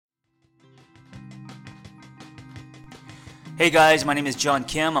Hey guys, my name is John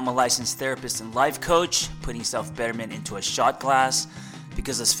Kim. I'm a licensed therapist and life coach, putting self-betterment into a shot glass.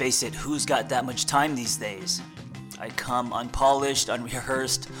 Because let's face it, who's got that much time these days? I come unpolished,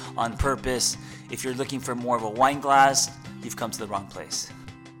 unrehearsed, on purpose. If you're looking for more of a wine glass, you've come to the wrong place.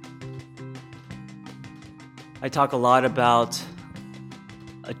 I talk a lot about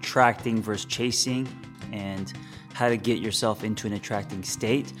attracting versus chasing and how to get yourself into an attracting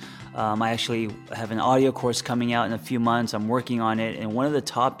state. I actually have an audio course coming out in a few months. I'm working on it, and one of the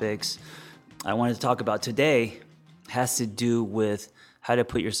topics I wanted to talk about today has to do with how to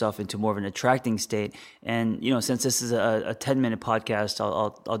put yourself into more of an attracting state. And since this is a 10-minute podcast,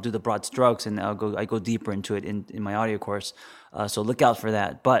 I'll do the broad strokes, and I go deeper into it in my audio course. So look out for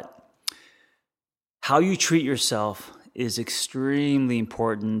that. But how you treat yourself is extremely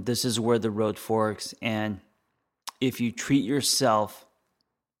important. This is where the road forks, and if you treat yourself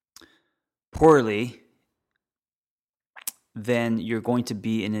poorly, then you're going to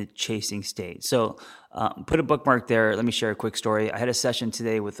be in a chasing state. So put a bookmark there. Let me share a quick story. I had a session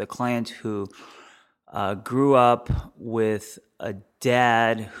today with a client who grew up with a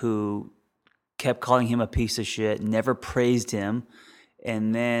dad who kept calling him a piece of shit, never praised him.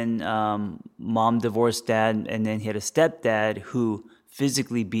 And then mom divorced dad, and then he had a stepdad who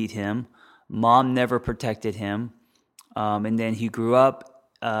physically beat him. Mom never protected him. And then he grew up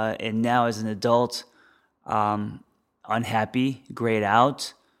and now as an adult, unhappy, grayed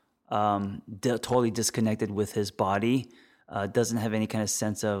out, totally disconnected with his body, doesn't have any kind of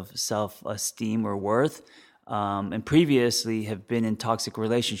sense of self-esteem or worth, and previously have been in toxic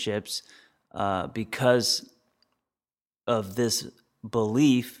relationships because of this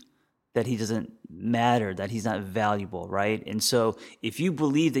belief that he doesn't matter, that he's not valuable, right? And so if you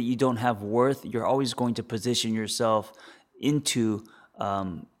believe that you don't have worth, you're always going to position yourself into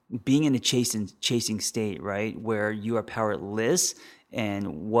being in a chasing state, right? Where you are powerless,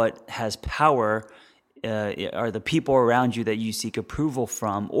 and what has power are the people around you that you seek approval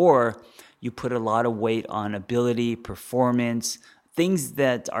from, or you put a lot of weight on ability, performance, things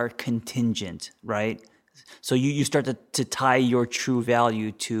that are contingent, right? So you start to tie your true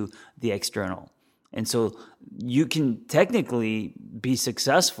value to the external. And so you can technically be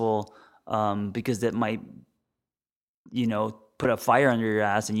successful because that might, put a fire under your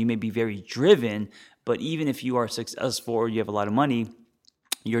ass, and you may be very driven, but even if you are successful or you have a lot of money,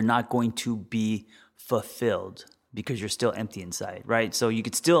 you're not going to be fulfilled because you're still empty inside, right? So you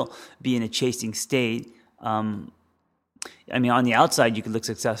could still be in a chasing state. On the outside, you could look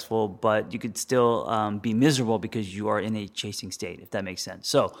successful, but you could still be miserable because you are in a chasing state, if that makes sense.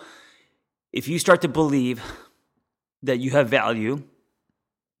 So if you start to believe that you have value,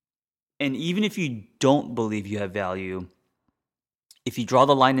 and even if you don't believe you have value, if you draw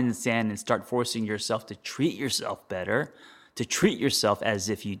the line in the sand and start forcing yourself to treat yourself better, to treat yourself as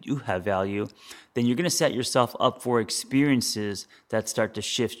if you do have value, then you're going to set yourself up for experiences that start to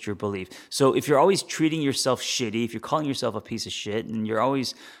shift your belief. So if you're always treating yourself shitty, if you're calling yourself a piece of shit, and you're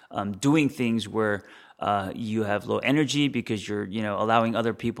always doing things where you have low energy because you're, allowing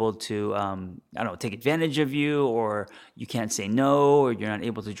other people to, take advantage of you, or you can't say no, or you're not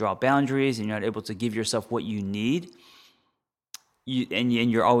able to draw boundaries, and you're not able to give yourself what you need, and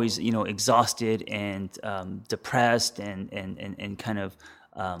you're always, exhausted and depressed and kind of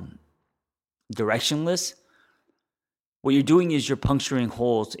directionless. What you're doing is you're puncturing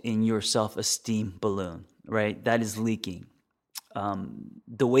holes in your self-esteem balloon, right? That is leaking.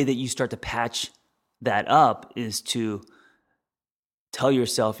 The way that you start to patch that up is to tell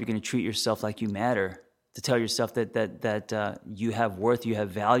yourself you're going to treat yourself like you matter. To tell yourself that you have worth, you have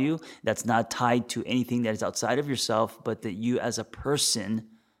value, that's not tied to anything that is outside of yourself, but that you as a person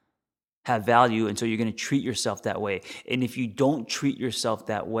have value, and so you're going to treat yourself that way. And if you don't treat yourself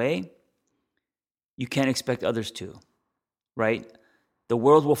that way, you can't expect others to, right? The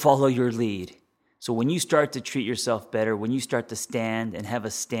world will follow your lead. So when you start to treat yourself better, when you start to stand and have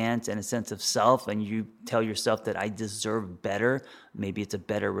a stance and a sense of self, and you tell yourself that I deserve better, maybe it's a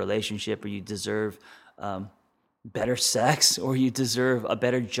better relationship, or you deserve better sex, or you deserve a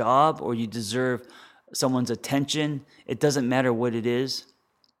better job, or you deserve someone's attention. It doesn't matter what it is.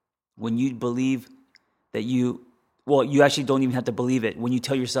 When you believe that you actually don't even have to believe it. When you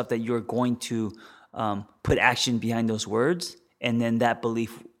tell yourself that you're going to put action behind those words, and then that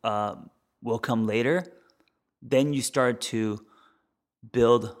belief will come later, then you start to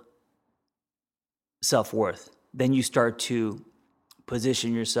build self-worth. Then you start to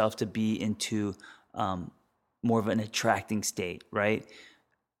position yourself to be into more of an attracting state, right?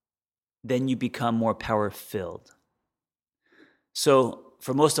 Then you become more power-filled. So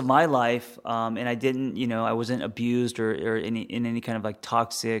for most of my life, and I didn't, I wasn't abused or in any kind of like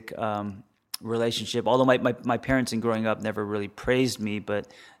toxic relationship. Although my parents in growing up never really praised me,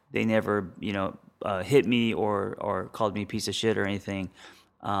 but they never, hit me or called me a piece of shit or anything.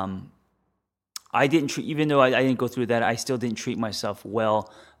 I didn't treat, even though I didn't go through that, I still didn't treat myself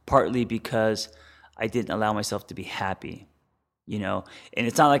well, partly because I didn't allow myself to be happy. And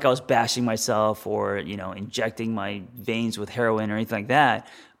it's not like I was bashing myself or, injecting my veins with heroin or anything like that.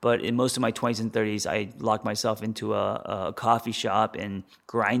 But in most of my 20s and 30s, I locked myself into a coffee shop and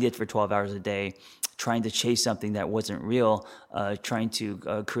grinded for 12 hours a day, trying to chase something that wasn't real, trying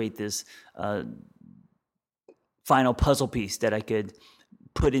to create this final puzzle piece that I could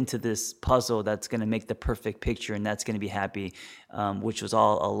put into this puzzle that's going to make the perfect picture and that's going to be happy, which was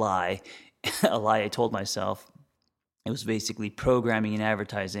all a lie, a lie I told myself. It was basically programming and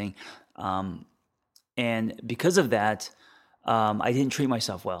advertising. And because of that, I didn't treat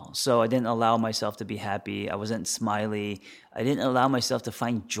myself well. So I didn't allow myself to be happy. I wasn't smiley. I didn't allow myself to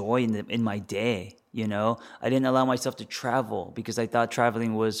find joy in my day. I didn't allow myself to travel because I thought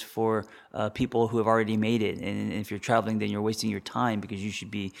traveling was for people who have already made it. And if you're traveling, then you're wasting your time because you should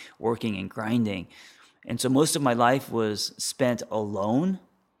be working and grinding. And so most of my life was spent alone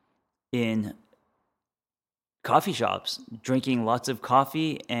in coffee shops, drinking lots of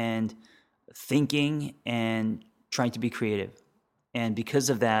coffee and thinking and trying to be creative. And because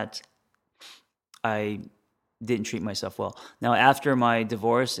of that, I didn't treat myself well. Now, after my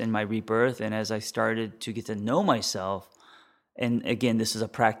divorce and my rebirth, and as I started to get to know myself, and again, this is a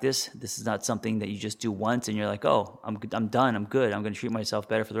practice. This is not something that you just do once and you're like, oh, I'm done. I'm good. I'm going to treat myself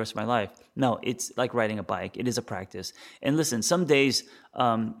better for the rest of my life. No, it's like riding a bike. It is a practice. And listen, some days,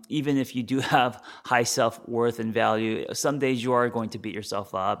 even if you do have high self-worth and value, some days you are going to beat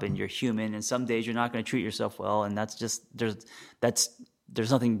yourself up and you're human. And some days you're not going to treat yourself well. And that's just, there's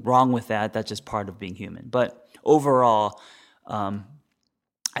nothing wrong with that. That's just part of being human. But overall,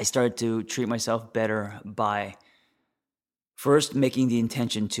 I started to treat myself better by first making the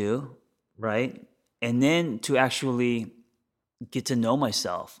intention to, right? And then to actually get to know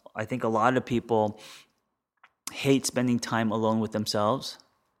myself. I think a lot of people hate spending time alone with themselves.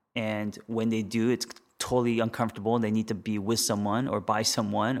 And when they do, it's totally uncomfortable. They need to be with someone or by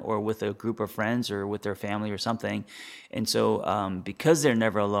someone or with a group of friends or with their family or something. And so because they're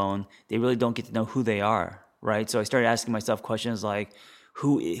never alone, they really don't get to know who they are, right? So I started asking myself questions like,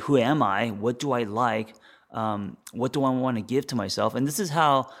 who am I? What do I like? What do I want to give to myself? And this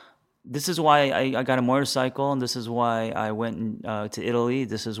is why I got a motorcycle, and this is why I went to Italy.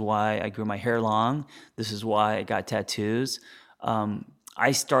 This is why I grew my hair long. This is why I got tattoos.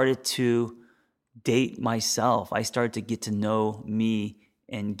 I started to date myself. I started to get to know me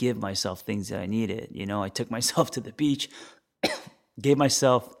and give myself things that I needed. I took myself to the beach, gave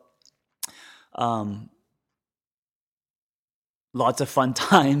myself lots of fun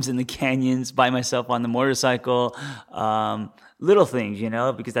times in the canyons by myself on the motorcycle, little things,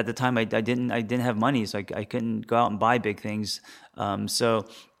 because at the time I didn't have money, so I couldn't go out and buy big things. So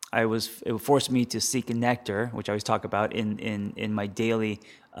it forced me to seek a nectar, which I always talk about in my daily,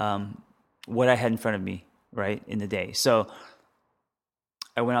 what I had in front of me, right, in the day. So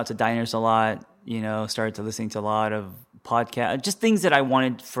I went out to diners a lot, started to listening to a lot of podcasts, just things that I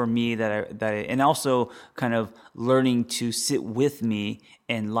wanted for me and also kind of learning to sit with me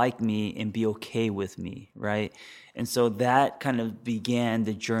and like me and be okay with me, right? And so that kind of began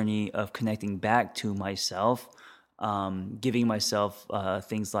the journey of connecting back to myself, giving myself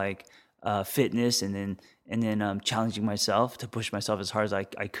things like fitness and then challenging myself to push myself as hard as I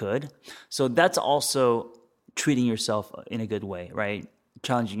could. So that's also treating yourself in a good way, right?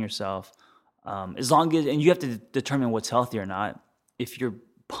 Challenging yourself. As long as, and you have to determine what's healthy or not. If you're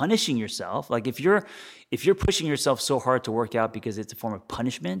punishing yourself, like if you're pushing yourself so hard to work out because it's a form of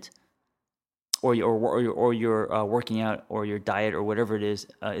punishment, or you're working out or your diet or whatever it is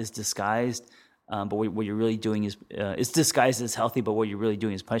disguised, but what you're really doing is it's disguised as healthy, but what you're really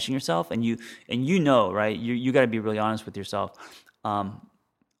doing is punishing yourself, and right? You got to be really honest with yourself.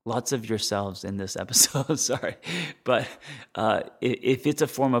 Lots of yourselves in this episode, sorry. But if it's a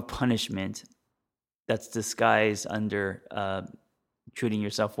form of punishment that's disguised under treating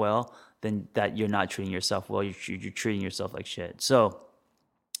yourself well, then that you're not treating yourself well, you're treating yourself like shit. So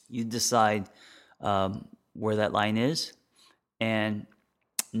you decide where that line is, and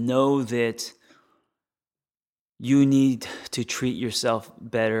know that you need to treat yourself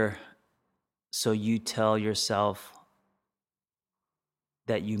better, so you tell yourself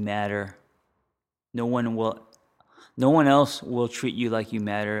that you matter. No one else will treat you like you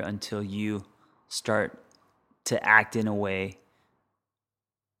matter until you start to act in a way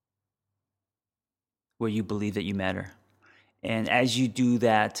where you believe that you matter. And as you do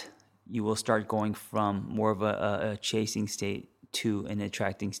that, you will start going from more of a chasing state to an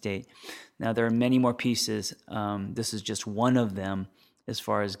attracting state. Now, there are many more pieces. This is just one of them as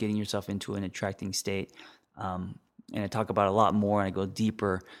far as getting yourself into an attracting state. And I talk about a lot more and I go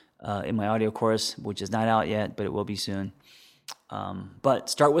deeper in my audio course, which is not out yet, but it will be soon. But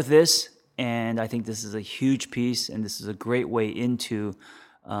start with this, and I think this is a huge piece, and this is a great way into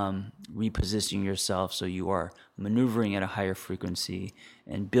repositioning yourself so you are maneuvering at a higher frequency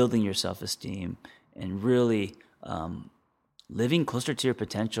and building your self-esteem and really living closer to your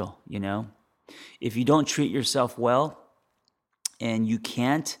potential, you know? If you don't treat yourself well and you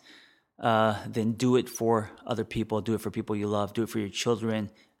can't, then do it for other people, do it for people you love, do it for your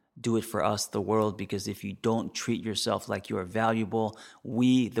children, do it for us, the world, because if you don't treat yourself like you are valuable,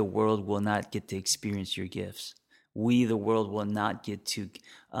 we, the world, will not get to experience your gifts. We, the world, will not get to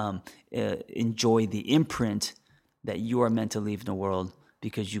enjoy the imprint that you are meant to leave in the world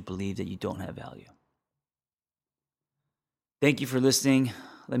because you believe that you don't have value. Thank you for listening.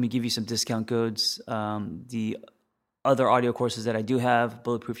 Let me give you some discount codes. The other audio courses that I do have,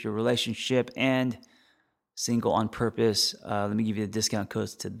 Bulletproof Your Relationship and Single on Purpose. Let me give you the discount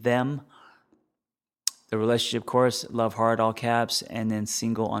codes to them. The relationship course, Love Hard, all caps, and then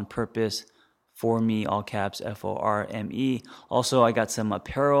Single on Purpose, For Me, all caps, FORME. Also, I got some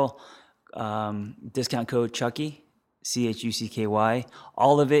apparel, discount code Chucky, CHUCKY.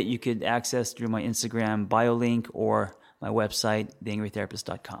 All of it you could access through my Instagram bio link or my website,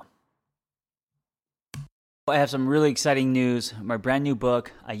 theangrytherapist.com. I have some really exciting news. My brand new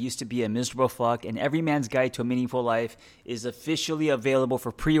book, I Used to Be a Miserable Fuck, and Every Man's Guide to a Meaningful Life, is officially available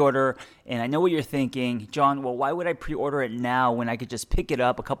for pre-order. And I know what you're thinking, John, well, why would I pre-order it now when I could just pick it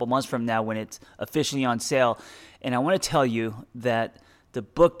up a couple months from now when it's officially on sale? And I want to tell you that the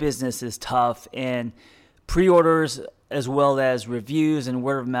book business is tough, and pre-orders as well as reviews and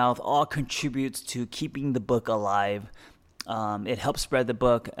word of mouth all contributes to keeping the book alive. It helps spread the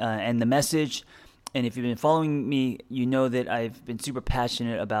book and the message. And if you've been following me, you know that I've been super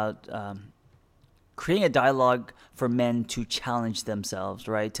passionate about creating a dialogue for men to challenge themselves,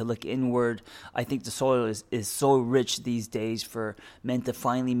 right? To look inward. I think the soil is so rich these days for men to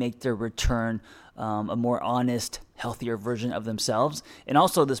finally make their return, a more honest, healthier version of themselves. And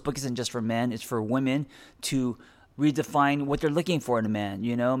also, this book isn't just for men, it's for women to redefine what they're looking for in a man,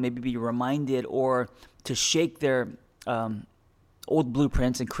 you know, maybe be reminded or to shake their old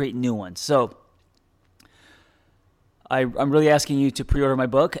blueprints and create new ones. So I'm really asking you to pre-order my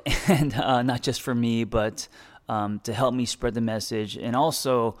book, and not just for me, but to help me spread the message. And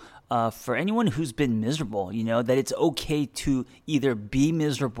also for anyone who's been miserable, you know, that it's okay to either be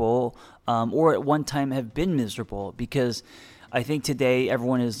miserable or at one time have been miserable, because I think today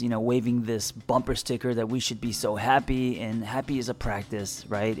everyone is, you know, waving this bumper sticker that we should be so happy, and happy is a practice,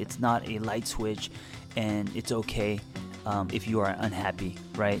 right? It's not a light switch, and it's okay if you are unhappy,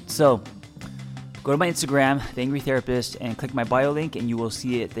 right? So go to my Instagram, The Angry Therapist, and click my bio link, and you will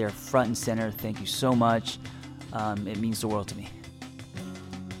see it there front and center. Thank you so much. It means the world to me.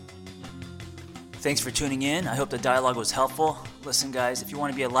 Thanks for tuning in. I hope the dialogue was helpful. Listen, guys, if you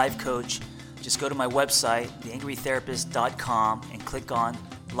want to be a life coach, just go to my website, theangrytherapist.com, and click on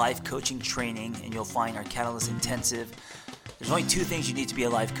Life Coaching Training, and you'll find our Catalyst Intensive. There's only two things you need to be a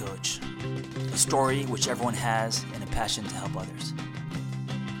life coach: a story, which everyone has, and a passion to help others.